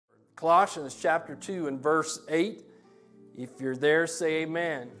Colossians chapter 2 and verse 8. If you're there, say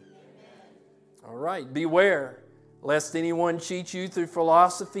amen. All right. Beware, lest anyone cheat you through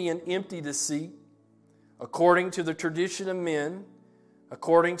philosophy and empty deceit, according to the tradition of men,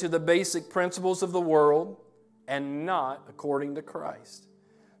 according to the basic principles of the world, and not according to Christ.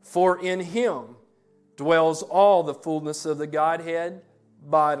 For in Him dwells all the fullness of the Godhead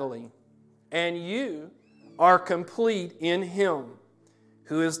bodily, and you are complete in Him,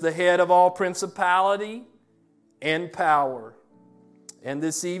 who is the head of all principality and power. And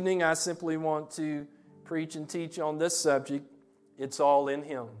this evening I simply want to preach and teach on this subject. It's all in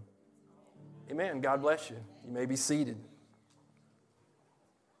Him. Amen. God bless you. You may be seated.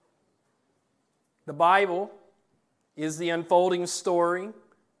 The Bible is the unfolding story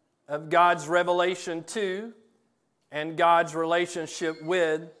of God's revelation to and God's relationship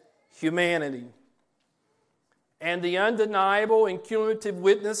with humanity. And the undeniable and cumulative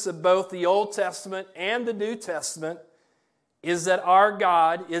witness of both the Old Testament and the New Testament is that our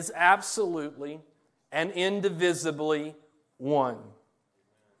God is absolutely and indivisibly one.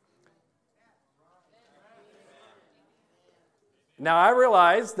 Now, I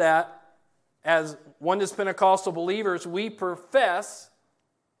realize that as Oneness Pentecostal believers, we profess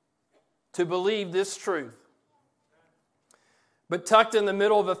to believe this truth. But tucked in the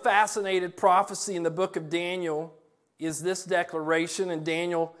middle of a fascinating prophecy in the book of Daniel is this declaration in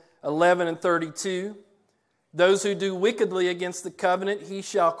Daniel 11 and 32. Those who do wickedly against the covenant, He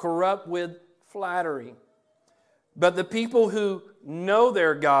shall corrupt with flattery. But the people who know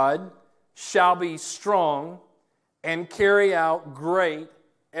their God shall be strong and carry out great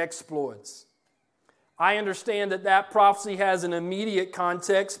exploits. I understand that prophecy has an immediate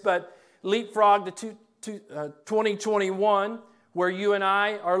context, but leapfrog to 2021, where you and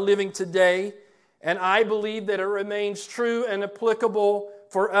I are living today, and I believe that it remains true and applicable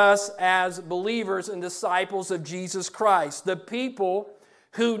for us as believers and disciples of Jesus Christ. The people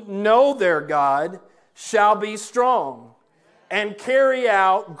who know their God shall be strong and carry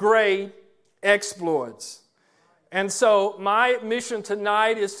out great exploits. And so my mission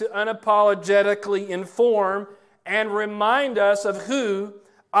tonight is to unapologetically inform and remind us of who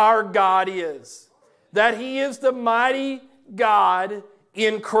our God is. That He is the mighty God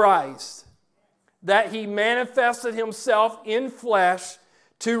in Christ. That He manifested Himself in flesh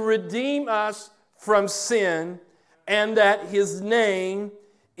to redeem us from sin, and that His name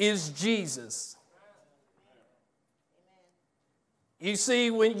is Jesus. You see,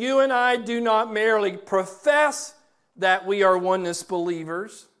 when you and I do not merely profess that we are oneness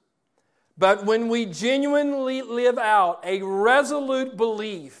believers, but when we genuinely live out a resolute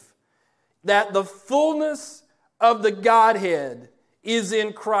belief that the fullness of the Godhead is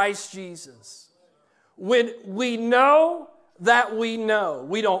in Christ Jesus. When we know that we know.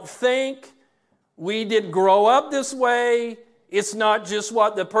 We don't think, we didn't grow up this way, it's not just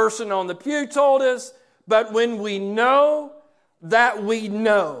what the person on the pew told us, but when we know that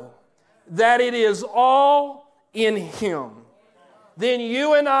it is all in Him, then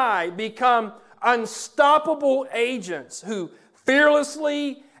you and I become unstoppable agents who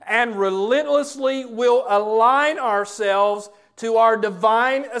fearlessly and relentlessly will align ourselves to our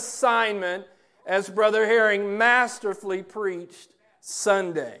divine assignment, as Brother Herring masterfully preached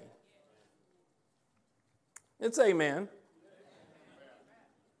Sunday. It's amen.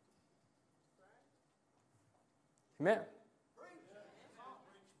 Amen.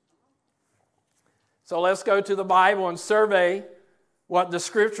 So let's go to the Bible and survey what the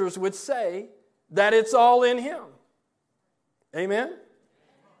Scriptures would say, that it's all in Him. Amen?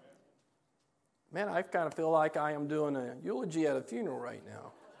 Man, I kind of feel like I am doing a eulogy at a funeral right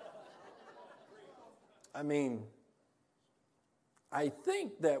now. I mean, I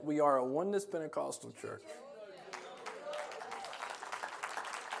think that we are a Oneness Pentecostal church.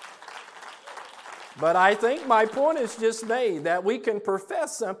 But I think my point is just made, that we can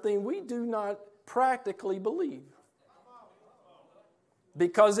profess something we do not practically believe.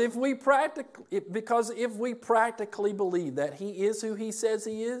 Because if we practically believe that He is who He says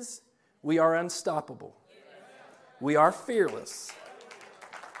He is, we are unstoppable. We are fearless.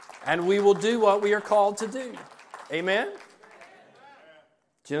 And we will do what we are called to do. Amen?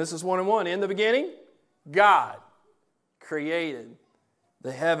 Genesis 1:1, in the beginning, God created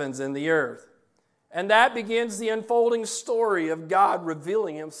the heavens and the earth. And that begins the unfolding story of God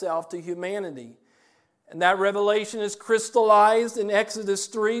revealing Himself to humanity. And that revelation is crystallized in Exodus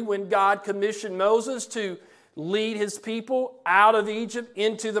 3 when God commissioned Moses to lead His people out of Egypt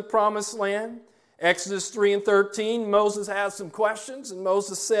into the promised land. Exodus 3 and 13, Moses has some questions, and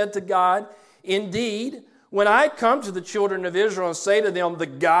Moses said to God, "Indeed, When I come to the children of Israel and say to them, the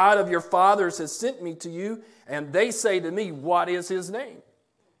God of your fathers has sent me to you, and they say to me, what is his name?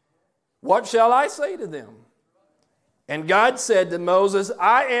 What shall I say to them? And God said to Moses,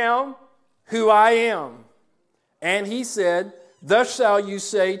 I am who I am. And he said, thus shall you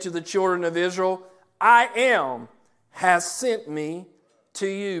say to the children of Israel, I am has sent me to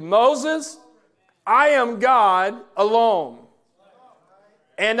you. Moses, I am God alone.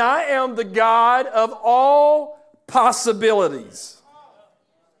 And I am the God of all possibilities.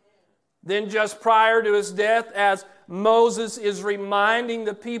 Then just prior to his death, as Moses is reminding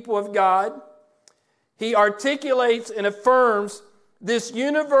the people of God, he articulates and affirms this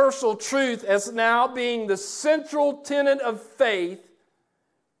universal truth as now being the central tenet of faith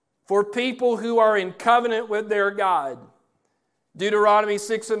for people who are in covenant with their God. Deuteronomy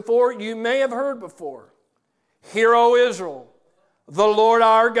 6:4, you may have heard before. Hear, O Israel, the Lord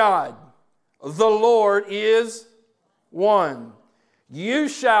our God, the Lord is one. You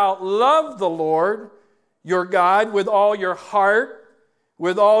shall love the Lord your God with all your heart,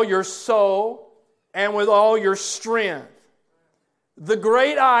 with all your soul, and with all your strength. The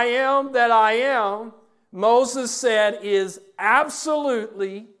great I am that I am, Moses said, is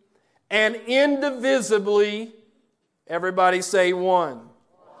absolutely and indivisibly, everybody say one.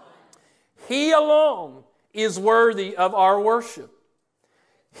 He alone is worthy of our worship.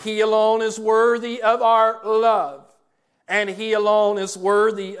 He alone is worthy of our love. And He alone is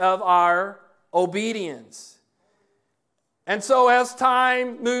worthy of our obedience. And so as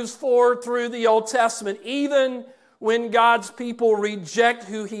time moves forward through the Old Testament, even when God's people reject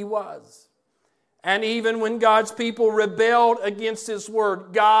who He was, and even when God's people rebelled against His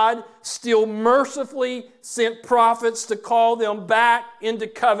word, God still mercifully sent prophets to call them back into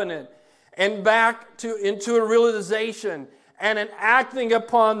covenant and back into a realization and an acting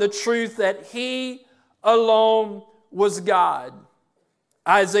upon the truth that He alone was God.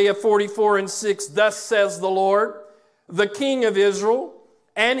 Isaiah 44:6, thus says the Lord, the King of Israel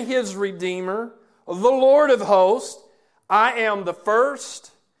and His Redeemer, the Lord of hosts, I am the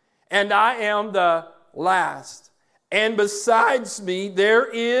first and I am the last. And besides me, there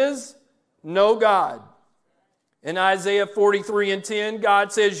is no God. In Isaiah 43:10,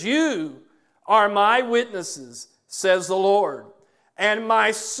 God says, you are my witnesses, says the Lord, and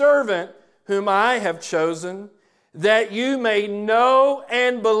my servant whom I have chosen, that you may know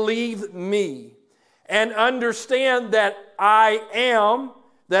and believe me, and understand that I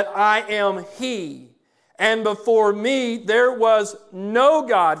am He. And before me there was no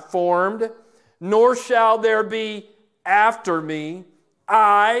God formed, nor shall there be after me.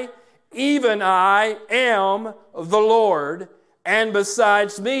 I, even I, am the Lord, and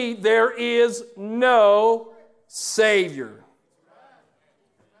besides me there is no Savior.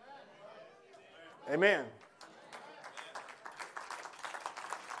 Amen.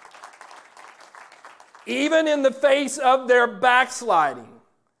 Even in the face of their backsliding,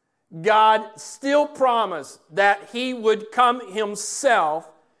 God still promised that He would come Himself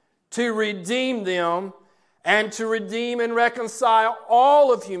to redeem them and to redeem and reconcile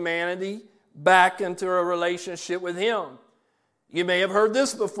all of humanity back into a relationship with Him. You may have heard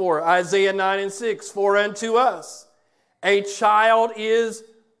this before, Isaiah 9:6, for unto us a child is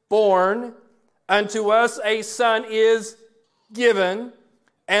born, unto us a son is given,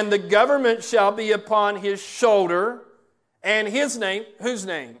 and the government shall be upon His shoulder, and His name, whose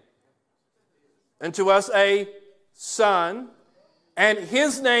name? Unto us a son, and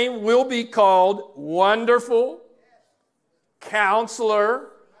His name will be called Wonderful, Counselor,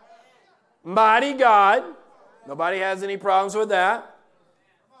 Mighty God. Nobody has any problems with that.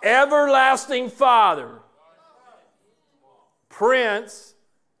 Everlasting Father, Prince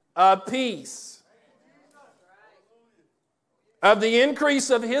of Peace. Of the increase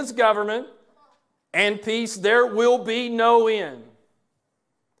of His government and peace there will be no end,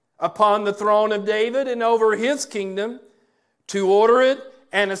 upon the throne of David and over His kingdom, to order it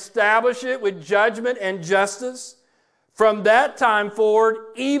and establish it with judgment and justice. From that time forward,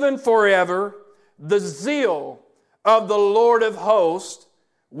 even forever, the zeal of the Lord of hosts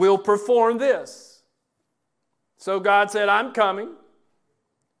will perform this. So God said, I'm coming,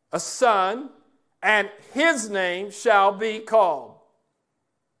 a son, and His name shall be called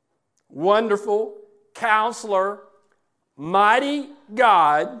Wonderful, Counselor, Mighty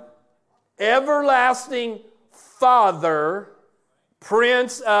God, Everlasting Father,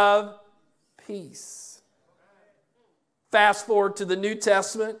 Prince of Peace. Fast forward to the New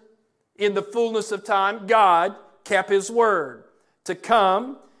Testament. In the fullness of time, God kept His word to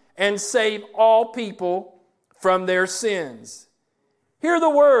come and save all people from their sins. Hear the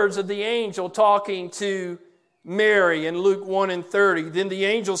words of the angel talking to Mary in Luke 1:30. Then the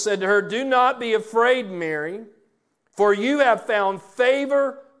angel said to her, "Do not be afraid, Mary, for you have found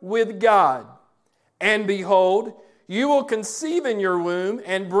favor with God. And behold, you will conceive in your womb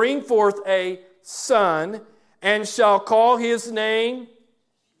and bring forth a son, and shall call his name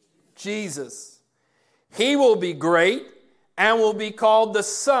Jesus. He will be great and will be called the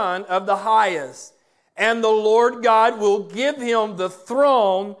Son of the Highest. And the Lord God will give him the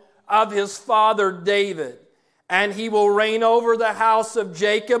throne of his father David. And he will reign over the house of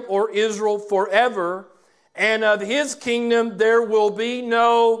Jacob or Israel forever. And of his kingdom there will be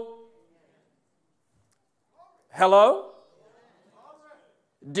no..." Hello?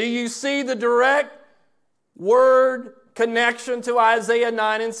 Do you see the direct word connection to Isaiah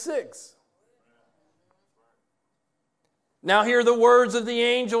 9 and 6? Now hear the words of the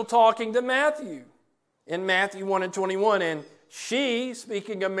angel talking to Matthew. In Matthew 1 and 21, "And she,"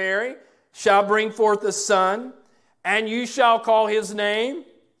 speaking of Mary, "shall bring forth a son, and you shall call his name,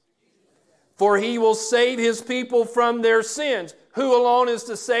 for he will save his people from their sins." Who alone is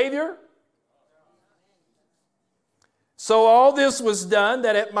the Savior? So all this was done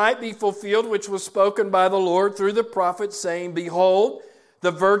that it might be fulfilled, which was spoken by the Lord through the prophet, saying, "Behold,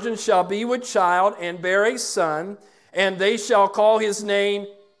 the virgin shall be with child and bear a son, and they shall call his name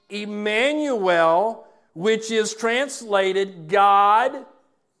Emmanuel," which is translated God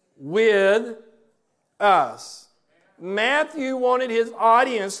with us. Matthew wanted his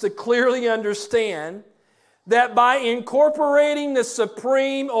audience to clearly understand that by incorporating the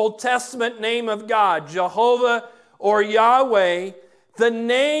supreme Old Testament name of God, Jehovah or Yahweh, the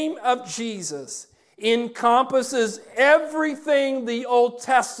name of Jesus encompasses everything the Old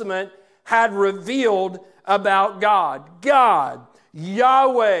Testament had revealed about God. God,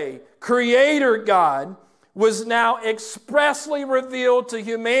 Yahweh, Creator God, was now expressly revealed to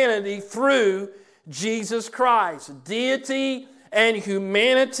humanity through Jesus Christ. Deity and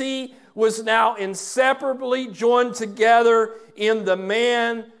humanity was now inseparably joined together in the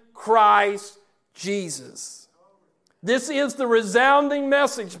man Christ Jesus. This is the resounding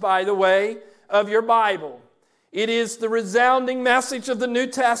message, by the way, of your Bible. It is the resounding message of the New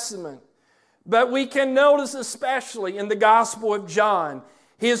Testament. But we can notice especially in the Gospel of John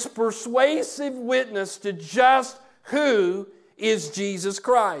his persuasive witness to just who is Jesus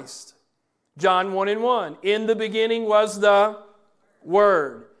Christ. John 1 and 1. "In the beginning was the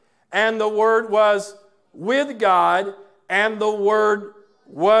Word, and the Word was with God, and the Word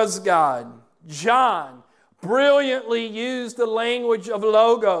was God." John brilliantly used the language of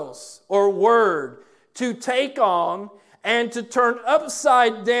logos, or word, to take on and to turn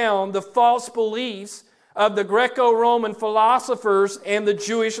upside down the false beliefs of the Greco-Roman philosophers and the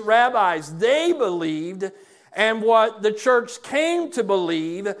Jewish rabbis. They believed, and what the church came to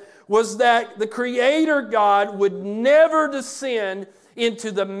believe, was that the Creator God would never descend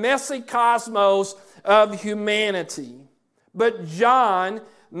into the messy cosmos of humanity. But John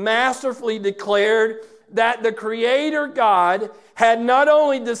masterfully declared that the Creator God had not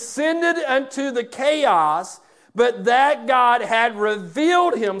only descended unto the chaos, but that God had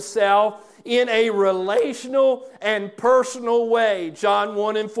revealed himself in a relational and personal way. John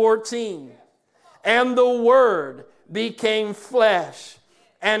 1 and 14. "And the Word became flesh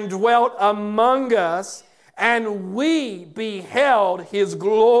and dwelt among us, and we beheld his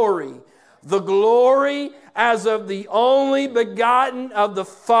glory, the glory as of the only begotten of the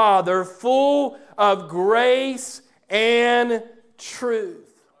Father, full of grace and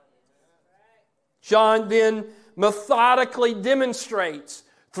truth." John then methodically demonstrates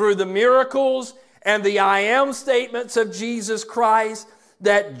through the miracles and the I am statements of Jesus Christ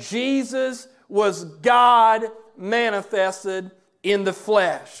that Jesus was God manifested in the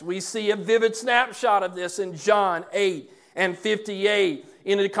flesh. We see a vivid snapshot of this in John 8 and 58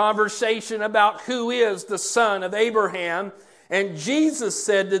 in a conversation about who is the son of Abraham. And Jesus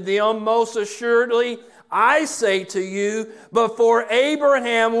said to them, "Most assuredly, I say to you, before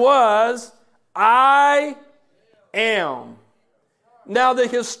Abraham was, I am." Now, the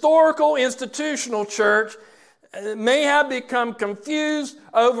historical institutional church may have become confused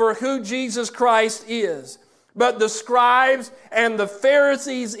over who Jesus Christ is. But the scribes and the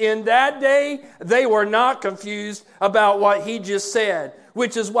Pharisees in that day, they were not confused about what he just said,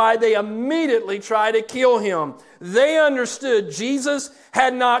 which is why they immediately tried to kill him. They understood Jesus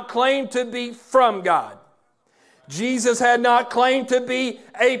had not claimed to be from God. Jesus had not claimed to be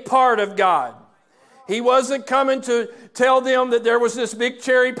a part of God. He wasn't coming to tell them that there was this big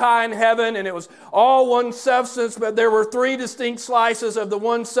cherry pie in heaven and it was all one substance, but there were three distinct slices of the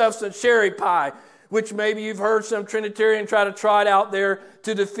one substance cherry pie. which maybe you've heard some Trinitarian try to trot out there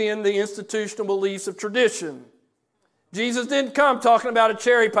to defend the institutional beliefs of tradition. Jesus didn't come talking about a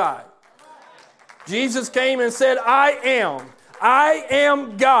cherry pie. Jesus came and said, I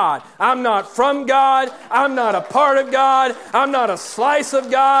am God. I'm not from God. I'm not a part of God. I'm not a slice of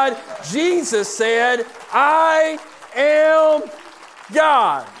God. Jesus said, I am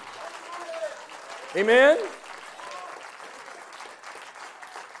God. Amen?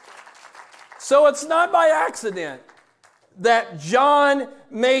 So it's not by accident that John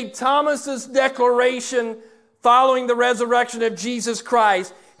made Thomas's declaration following the resurrection of Jesus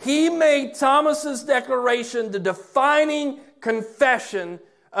Christ. He made Thomas's declaration the defining confession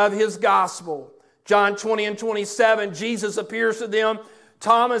of his gospel. John 20 and 27, Jesus appears to them.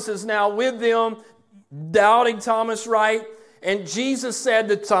 Thomas is now with them, doubting Thomas, right? And Jesus said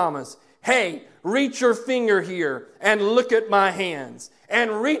to Thomas, hey, reach your finger here and look at my hands.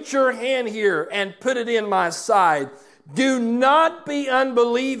 And reach your hand here and put it in my side. Do not be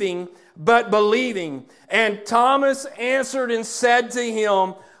unbelieving, but believing. And Thomas answered and said to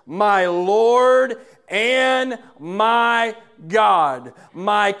him, my Lord and my God,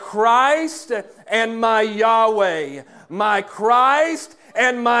 my Christ and my Yahweh, my Christ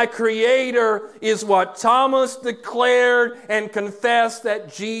and my Creator is what Thomas declared and confessed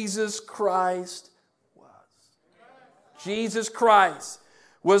that Jesus Christ was. Jesus Christ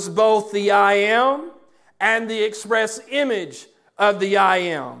was both the I am and the express image of the I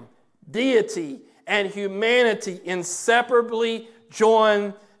am. Deity and humanity inseparably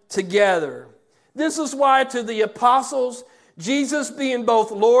joined together. This is why to the apostles, Jesus being both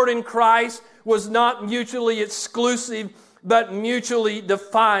Lord and Christ was not mutually exclusive, but mutually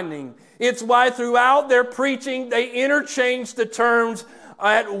defining. It's why throughout their preaching, they interchanged the terms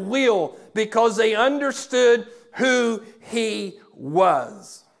at will because they understood who He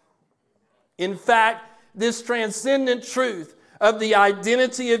was. In fact, this transcendent truth of the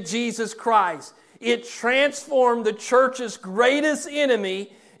identity of Jesus Christ, it transformed the church's greatest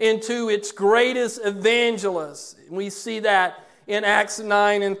enemy into its greatest evangelist. We see that in Acts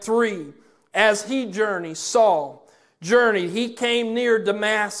 9 and 3. As he journeyed, Saul journeyed, he came near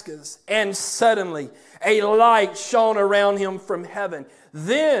Damascus, and suddenly a light shone around him from heaven.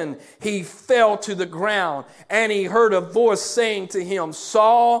 Then he fell to the ground, and he heard a voice saying to him,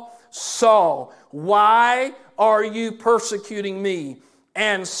 Saul, Saul, why are you persecuting me?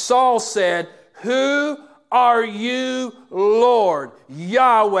 And Saul said, who are you, Lord?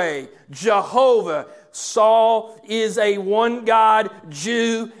 Yahweh, Jehovah. Saul is a one God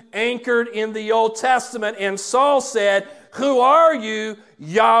Jew anchored in the Old Testament. And Saul said, who are you,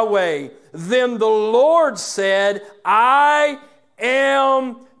 Yahweh? Then the Lord said, I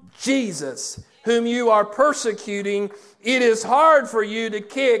am Jesus, whom you are persecuting. It is hard for you to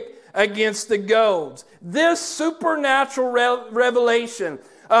kick against the goads. This supernatural revelation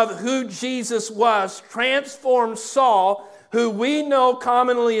of who Jesus was transformed Saul, who we know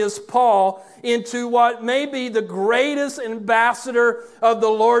commonly as Paul, into what may be the greatest ambassador of the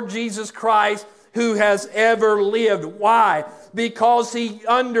Lord Jesus Christ who has ever lived. Why? Because he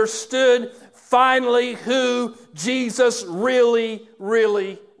understood finally who Jesus really,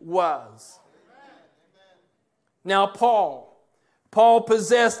 really was. Now Paul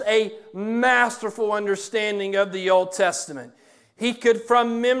possessed a masterful understanding of the Old Testament. He could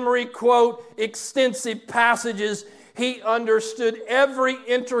from memory quote extensive passages. He understood every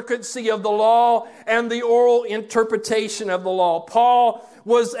intricacy of the law and the oral interpretation of the law. Paul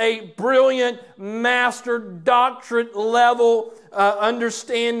was a brilliant master doctorate level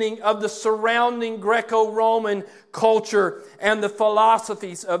understanding of the surrounding Greco-Roman culture and the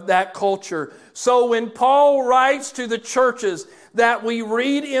philosophies of that culture. So when Paul writes to the churches that we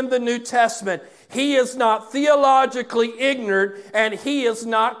read in the New Testament, he is not theologically ignorant and he is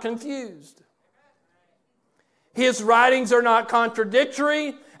not confused. His writings are not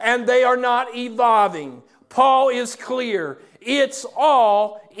contradictory and they are not evolving. Paul is clear. It's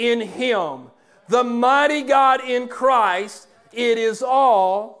all in Him. The mighty God in Christ, it is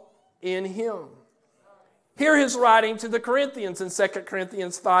all in Him. Hear his writing to the Corinthians in 2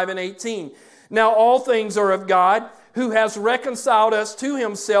 Corinthians 5 and 18. Now all things are of God, who has reconciled us to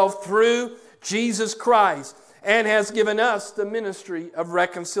Himself through Jesus Christ, and has given us the ministry of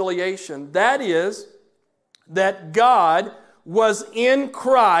reconciliation. That is, that God was in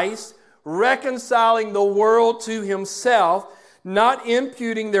Christ, reconciling the world to Himself, not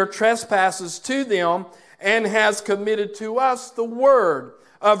imputing their trespasses to them, and has committed to us the word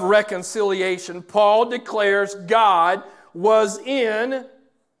of reconciliation. Paul declares God was in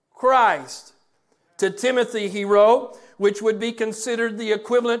Christ. To Timothy he wrote, which would be considered the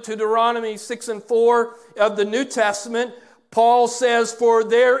equivalent to Deuteronomy 6 and 4 of the New Testament. Paul says, "For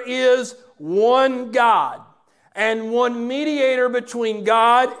there is one God, and one mediator between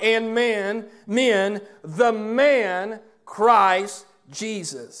God and men, the man Christ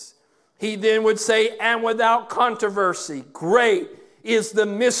Jesus." He then would say, "And without controversy, great is the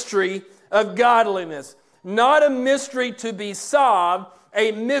mystery of godliness." Not a mystery to be solved,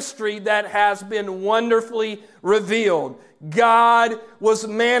 a mystery that has been wonderfully revealed. God was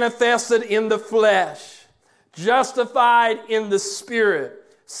manifested in the flesh, justified in the Spirit,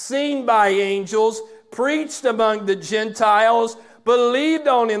 seen by angels, preached among the Gentiles, believed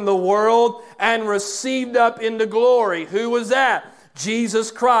on in the world, and received up into glory. Who was that? Jesus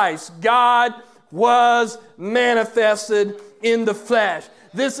Christ. God was manifested in the flesh.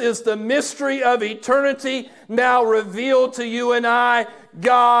 This is the mystery of eternity now revealed to you and I.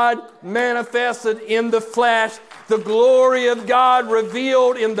 God manifested in the flesh. The glory of God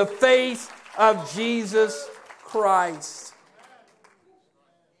revealed in the face of Jesus Christ.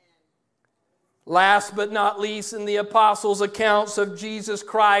 Last but not least, in the apostles' accounts of Jesus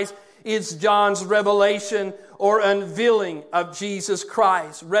Christ is John's revelation or unveiling of Jesus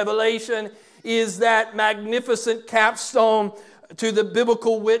Christ. Revelation is that magnificent capstone to the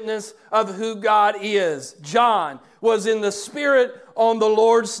biblical witness of who God is. John was in the Spirit on the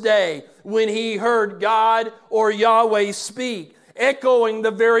Lord's day when he heard God or Yahweh speak, echoing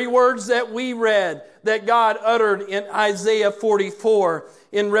the very words that we read that God uttered in Isaiah 44.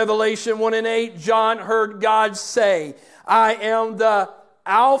 In Revelation 1 and 8, John heard God say, "I am the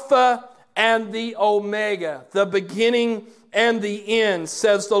Alpha and the Omega, the beginning and the end,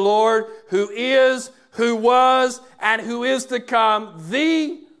 says the Lord, who is, who was, and who is to come,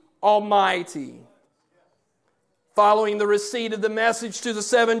 the Almighty." Following the receipt of the message to the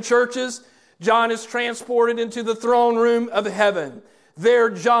 7 churches, John is transported into the throne room of heaven. There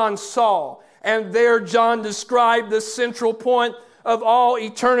John saw, and there John described the central point of all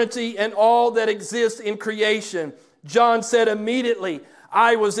eternity and all that exists in creation. John said, "Immediately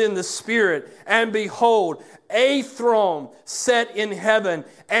I was in the Spirit, and behold, a throne set in heaven,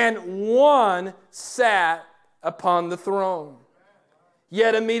 and one sat upon the throne."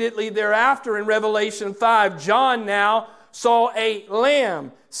 Yet immediately thereafter in Revelation 5, John now saw a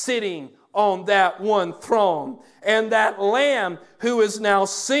lamb sitting on that one throne. And that lamb who is now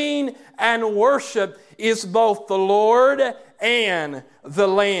seen and worshiped is both the Lord and the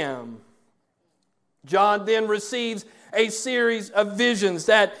Lamb. John then receives a series of visions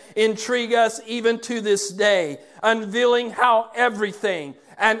that intrigue us even to this day, unveiling how everything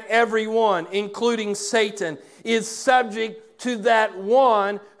and everyone, including Satan, is subject to that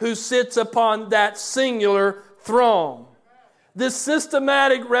one who sits upon that singular throne. This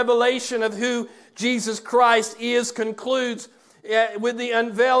systematic revelation of who Jesus Christ is concludes with the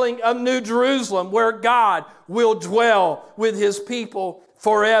unveiling of New Jerusalem, where God will dwell with His people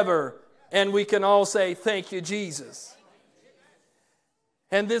forever. And we can all say, "Thank you, Jesus."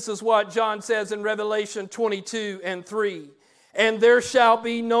 And this is what John says in Revelation 22 and 3. "And there shall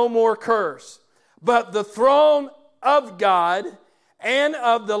be no more curse, but the throne of God and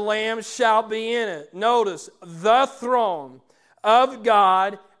of the Lamb shall be in it." Notice, the throne of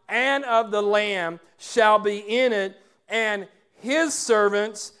God and of the Lamb shall be in it, and His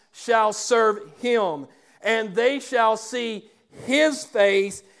servants shall serve Him, and they shall see His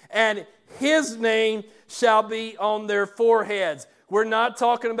face, and His name shall be on their foreheads. We're not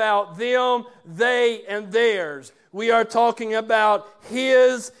talking about them, they, and theirs. We are talking about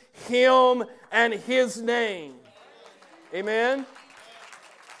His, Him, and His name. Amen?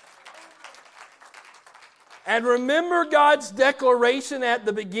 And remember God's declaration at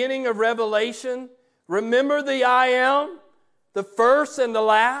the beginning of Revelation? Remember the I am, the first and the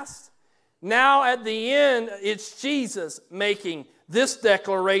last? Now at the end, it's Jesus making this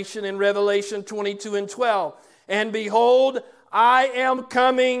declaration in Revelation 22 and 12. "And behold, I am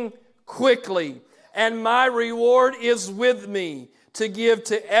coming quickly, and my reward is with me to give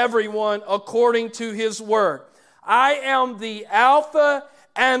to everyone according to his work. I am the Alpha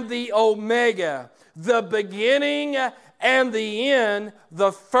and the Omega, the beginning and the end,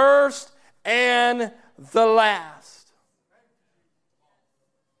 the first and the last."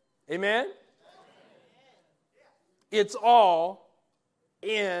 Amen? It's all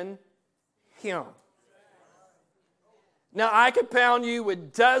in Him. Now, I could pound you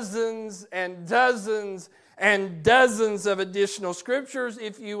with dozens and dozens and dozens of additional scriptures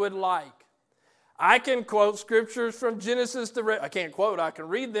if you would like. I can quote scriptures from Genesis to I can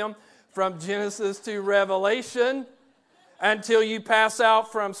read them from Genesis to Revelation until you pass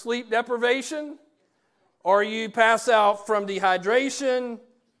out from sleep deprivation or you pass out from dehydration,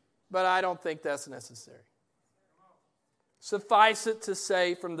 but I don't think that's necessary. Suffice it to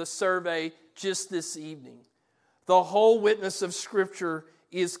say from the survey just this evening, the whole witness of Scripture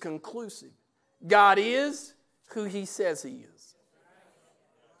is conclusive. God is who He says He is.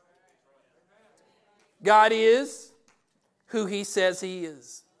 God is who He says He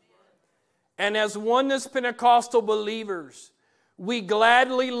is. And as Oneness Pentecostal believers, we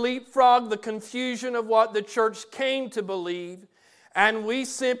gladly leapfrog the confusion of what the church came to believe, and we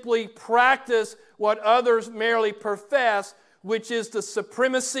simply practice what others merely profess, which is the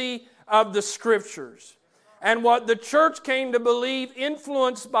supremacy of the Scriptures. And what the church came to believe,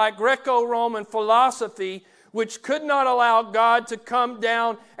 influenced by Greco-Roman philosophy, which could not allow God to come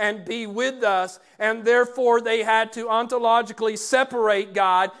down and be with us, and therefore they had to ontologically separate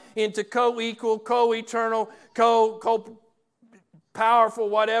God into co-equal, co-eternal, co-powerful,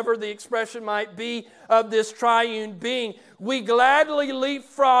 whatever the expression might be, of this triune being. We gladly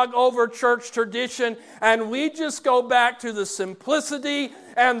leapfrog over church tradition, and we just go back to the simplicity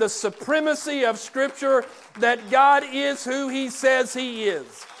and the supremacy of Scripture, that God is who He says He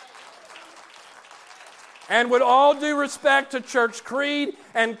is. And with all due respect to church creed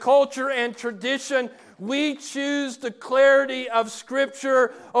and culture and tradition, we choose the clarity of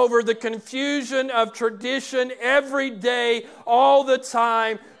Scripture over the confusion of tradition every day, all the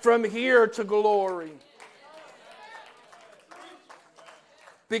time, from here to glory.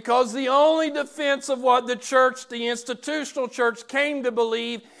 Because the only defense of what the church, the institutional church, came to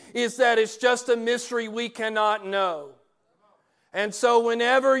believe is that it's just a mystery we cannot know. And so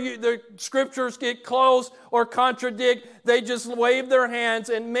whenever the Scriptures get close or contradict, they just wave their hands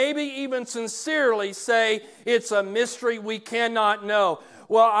and maybe even sincerely say, it's a mystery we cannot know.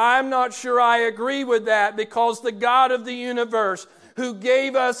 Well, I'm not sure I agree with that, because the God of the universe, who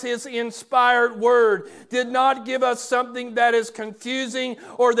gave us His inspired Word, did not give us something that is confusing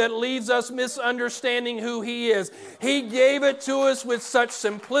or that leaves us misunderstanding who He is. He gave it to us with such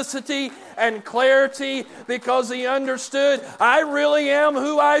simplicity and clarity, because He understood, I really am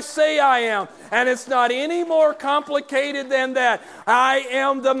who I say I am. And it's not any more complicated than that. I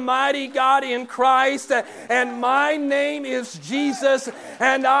am the mighty God in Christ, and my name is Jesus,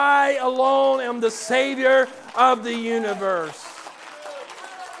 and I alone am the Savior of the universe.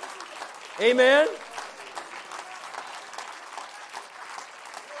 Amen?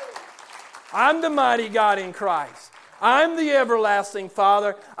 I'm the mighty God in Christ. I'm the everlasting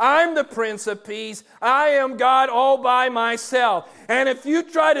Father. I'm the Prince of Peace. I am God all by myself. And if you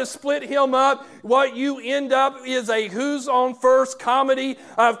try to split Him up, what you end up is a who's on first comedy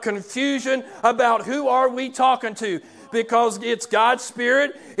of confusion about who are we talking to. Because it's God's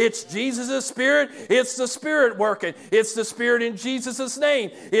Spirit, it's Jesus' Spirit, it's the Spirit working, it's the Spirit in Jesus'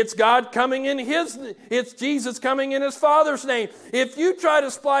 name, it's God coming in it's Jesus coming in His Father's name. If you try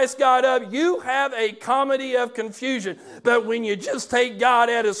to splice God up, you have a comedy of confusion. But when you just take God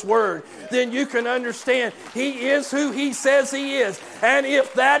at His word, then you can understand He is who He says He is. And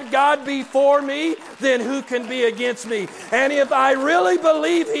if that God be for me, then who can be against me? And if I really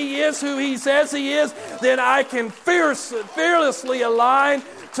believe He is who He says He is, then I can fearlessly align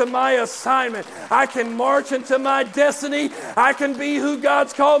to my assignment. I can march into my destiny. I can be who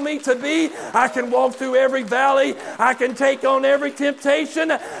God's called me to be. I can walk through every valley. I can take on every temptation.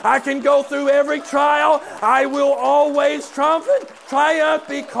 I can go through every trial. I will always triumph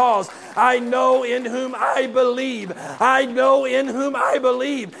because I know in whom I believe. I know in whom I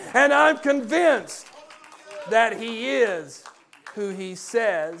believe. And I'm convinced that He is who He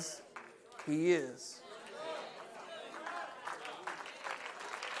says He is.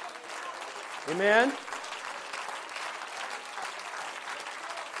 Amen?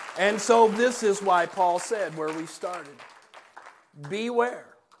 And so this is why Paul said where we started, beware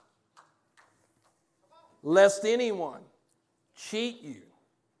lest anyone cheat you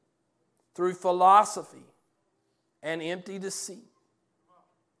through philosophy and empty deceit,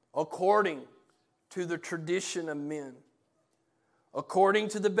 according to the tradition of men, according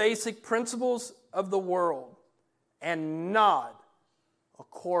to the basic principles of the world, and not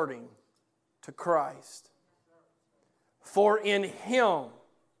according to Christ. For in Him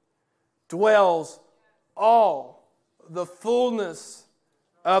dwells all the fullness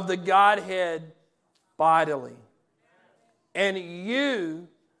of the Godhead bodily. And you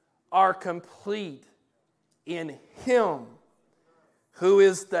are complete in Him, who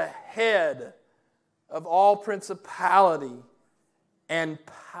is the head of all principality and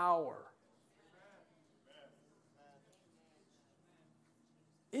power.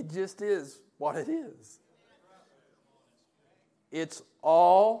 It just is what it is. It's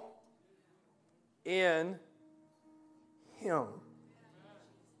all in Him.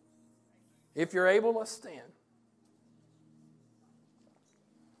 If you're able, let's stand.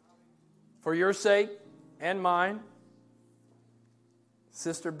 For your sake and mine,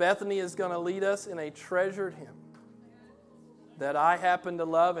 Sister Bethany is going to lead us in a treasured hymn that I happen to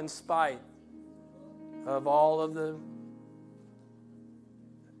love in spite of all of the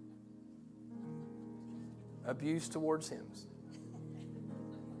abuse towards hymns.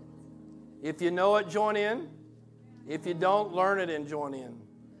 If you know it, join in. If you don't, learn it and join in.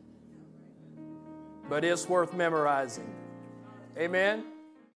 But it's worth memorizing. Amen?